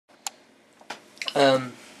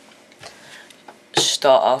Um,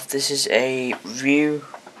 Start off, this is a review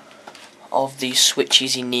of the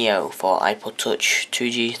Switcheasy Neo for Ipod Touch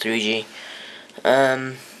 2G, 3G.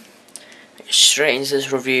 Straight into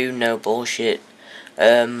this review, no bullshit.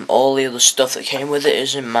 All the other stuff that came with it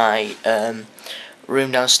is in my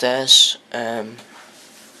room downstairs.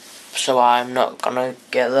 So I'm not gonna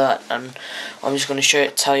get that, and I'm just gonna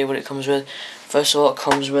tell you what it comes with. First of all, it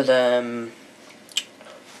comes with the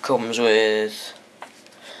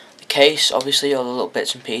case, obviously, all the little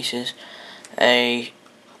bits and pieces, a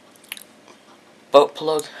butt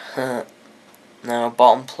plug, no,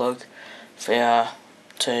 bottom plug for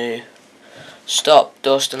to stop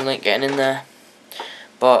dust and lint getting in there.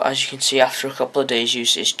 But as you can see, after a couple of days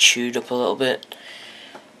use, it's chewed up a little bit,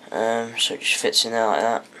 so it just fits in there like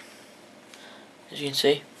that. As you can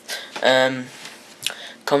see,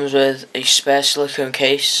 comes with a spare silicone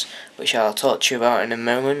case, which I'll talk to you about in a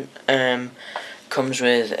moment. Comes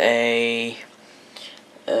with a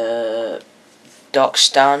dock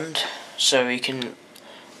stand, so you can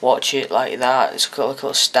watch it like that. It's got like a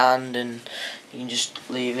little stand, and you can just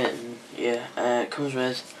leave it. And yeah, it comes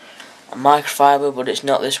with a microfiber, but it's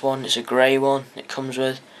not this one. It's a grey one. It comes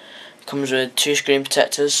with two screen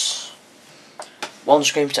protectors. One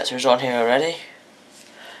screen protector is on here already.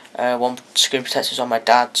 One screen protector is on my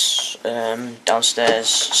dad's downstairs.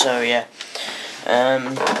 So yeah,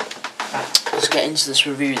 let's get into this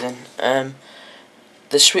review then.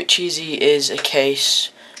 The Switcheasy is a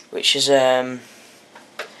case which is the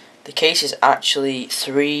case is actually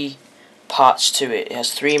three parts to it. It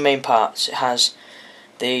has three main parts. It has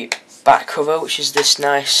the back cover, which is this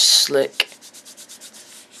nice slick,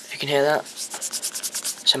 if you can hear that,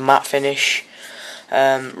 it's a matte finish,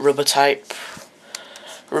 rubber type,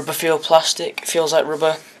 rubber feel plastic. It feels like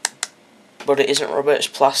rubber, but it isn't rubber, it's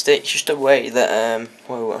plastic. It's just the way that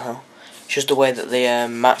it's just the way that the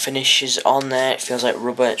matte finish is on there. It feels like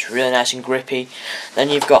rubber. It's really nice and grippy. Then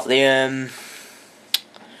you've got the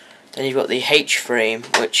H frame,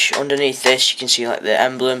 which underneath this you can see like the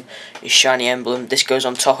emblem, the shiny emblem. This goes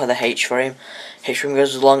on top of the H frame. H frame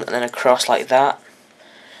goes along and then across like that.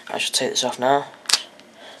 I should take this off now.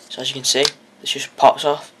 So as you can see, this just pops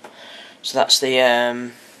off. So that's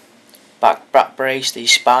the back brace, the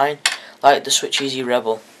spine, like the Switcheasy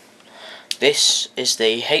Rebel. This is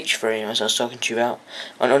the H frame, as I was talking to you about,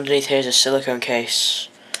 and underneath here is a silicone case,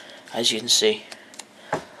 as you can see.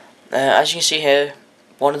 As you can see here,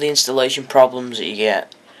 one of the installation problems that you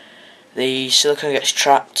get, the silicone gets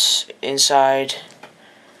trapped inside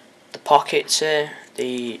the pockets here,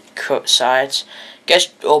 the cut sides,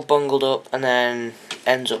 gets all bungled up and then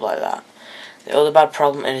ends up like that. The other bad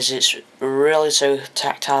problem is it's really so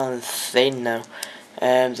tactile and thin now,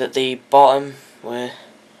 that the bottom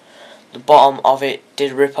of it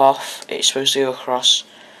did rip off. It's supposed to go across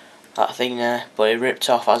that thing there, but it ripped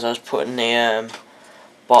off as I was putting the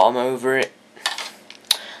bottom over it.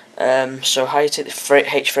 So how you take the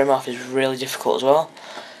H frame off is really difficult as well.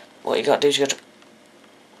 What you got to do is you got to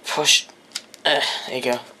push. There you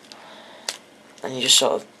go, and you just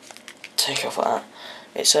sort of take it off like that.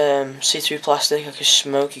 It's see-through plastic, like a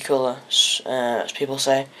smoky colour, as people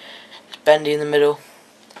say. It's bendy in the middle,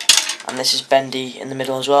 and this is bendy in the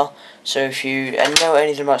middle as well. So if you know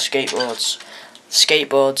anything about skateboards,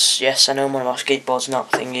 yes, I know more about skateboards,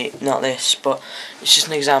 not this, but it's just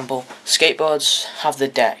an example. Skateboards have the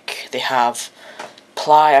deck. They have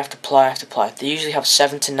ply after ply after ply. They usually have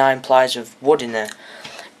 7 to 9 plies of wood in there.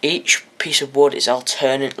 Each piece of wood is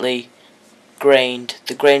alternately grained.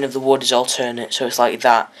 The grain of the wood is alternate, so it's like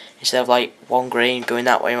that, instead of like one grain going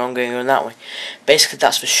that way, one grain going that way. Basically,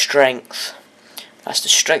 that's for strength. That's to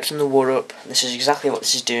strengthen the wood up. This is exactly what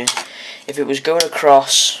this is doing. If it was going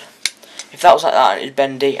across, if that was like that and it was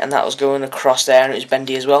bendy, and that was going across there and it was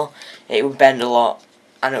bendy as well, it would bend a lot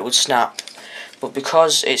and it would snap. But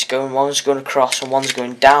because it's going, one's going across and one's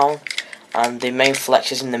going down, and the main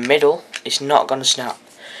flex is in the middle, it's not going to snap,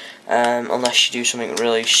 unless you do something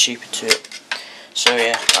really stupid to it. So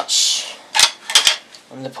yeah, that's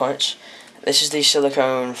one of the points. This is the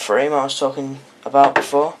silicone frame I was talking about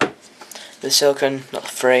before. The silicone, not the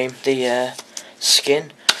frame, the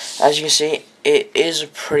skin. As you can see, it is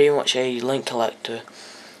pretty much a lint collector.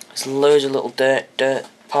 There's loads of little dirt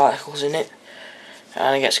particles in it,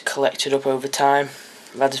 and it gets collected up over time.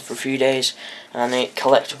 I've had this for a few days, and it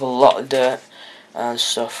collects up a lot of dirt and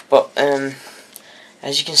stuff. But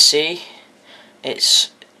as you can see,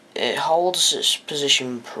 it holds its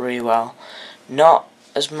position pretty well. Not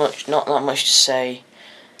that much to say.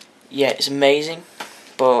 Yeah, it's amazing,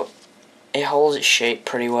 but it holds its shape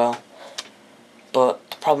pretty well.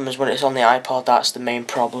 But the problem is when it's on the iPod, that's the main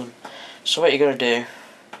problem. So what you're going to do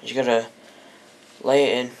is you're going to lay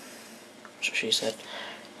it in, that's what she said,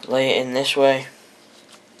 lay it in this way,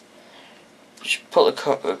 just put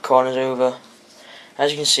the corners over.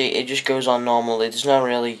 As you can see, it just goes on normally, there's not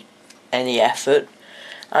really any effort.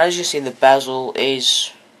 As you see, the bezel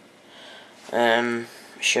is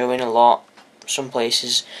showing a lot. Some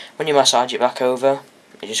places, when you massage it back over,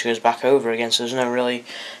 it just goes back over again, so there's no really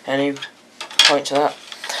any point to that.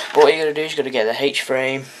 But what you're going to do is you're going to get the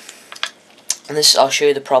H-frame, and this, I'll show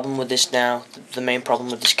you the problem with this now, the main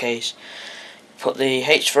problem with this case. Put the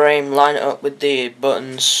H-frame, line it up with the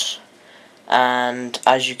buttons, and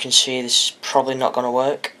as you can see, this is probably not going to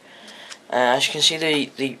work. As you can see,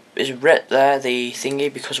 is ripped there, the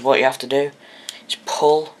thingy, because what you have to do is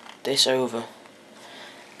pull this over.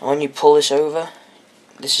 And when you pull this over,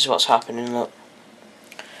 this is what's happening. Look,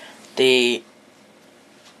 the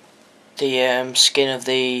skin of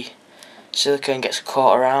the silicone gets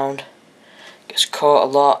caught around, gets caught a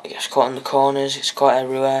lot, it gets caught in the corners, it's caught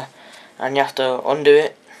everywhere, and you have to undo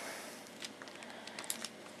it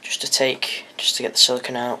just to get the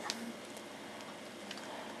silicone out.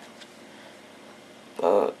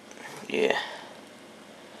 But yeah,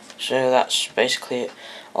 so that's basically it.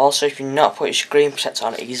 Also, if you not put your screen protector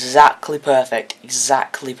on, exactly perfect.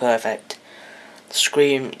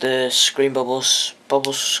 The screen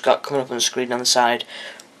bubbles got coming up on the screen on the side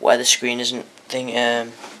where the screen isn't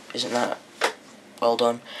that well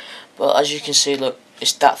done. But as you can see, look,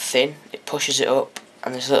 it's that thin. It pushes it up,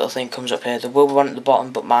 and this little thing comes up here. There will be one at the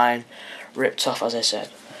bottom, but mine ripped off, as I said.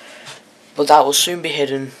 But that will soon be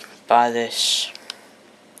hidden by this.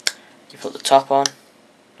 You put the top on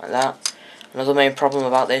like that. Another main problem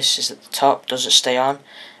about this is that the top doesn't stay on,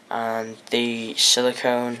 and the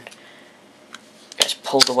silicone gets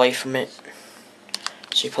pulled away from it.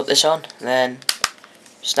 So you put this on, and then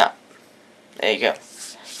snap. There you go.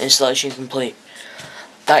 Installation complete.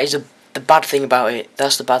 That is the bad thing about it.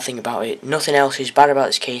 That's the bad thing about it. Nothing else is bad about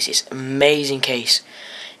this case. It's an amazing case.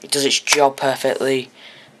 It does its job perfectly.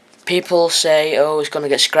 People say, oh, it's going to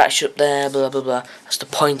get scratched up there, blah blah blah. That's the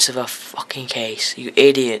point of a fucking case, you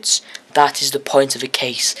idiots. That is the point of a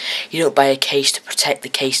case. You don't buy a case to protect the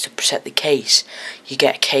case to protect the case. You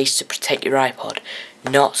get a case to protect your iPod,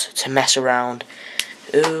 not to mess around.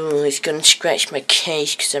 Oh, it's going to scratch my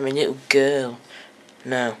case because I'm a little girl.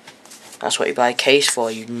 No, that's what you buy a case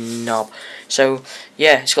for, you knob. So,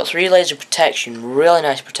 yeah, it's got 3 layers of protection, really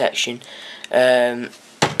nice protection.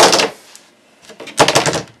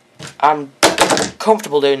 I'm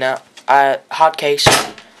comfortable doing that. Hard case.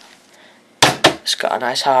 It's got a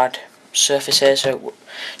nice hard surface here, so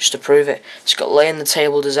just to prove it, it's got lay in the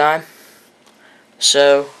table design.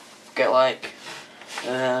 So get like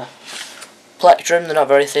plectrum. They're not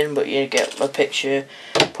very thin, but you get a picture.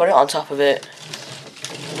 Put it on top of it.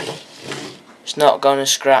 It's not gonna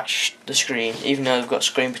scratch the screen, even though they've got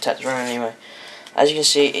screen protector on anyway. As you can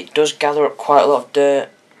see, it does gather up quite a lot of dirt.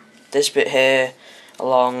 This bit here,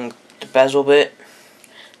 along the bezel bit,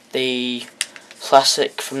 the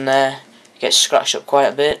plastic from there gets scratched up quite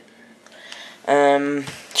a bit.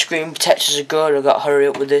 Screen protectors are good. I've got to hurry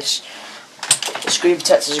up with this. The screen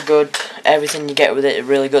protectors are good. Everything you get with it is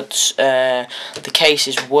really good. The case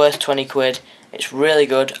is worth 20 quid. It's really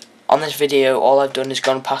good. On this video, all I've done is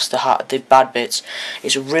gone past the bad bits.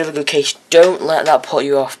 It's a really good case. Don't let that put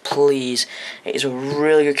you off, please. It is a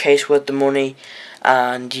really good case, worth the money.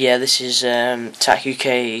 And yeah, this is Tac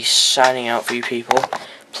UK signing out for you people.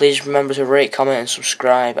 Please remember to rate, comment, and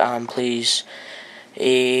subscribe. And please,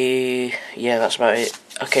 yeah, that's about it.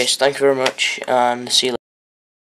 Okay, so thank you very much, and see you later.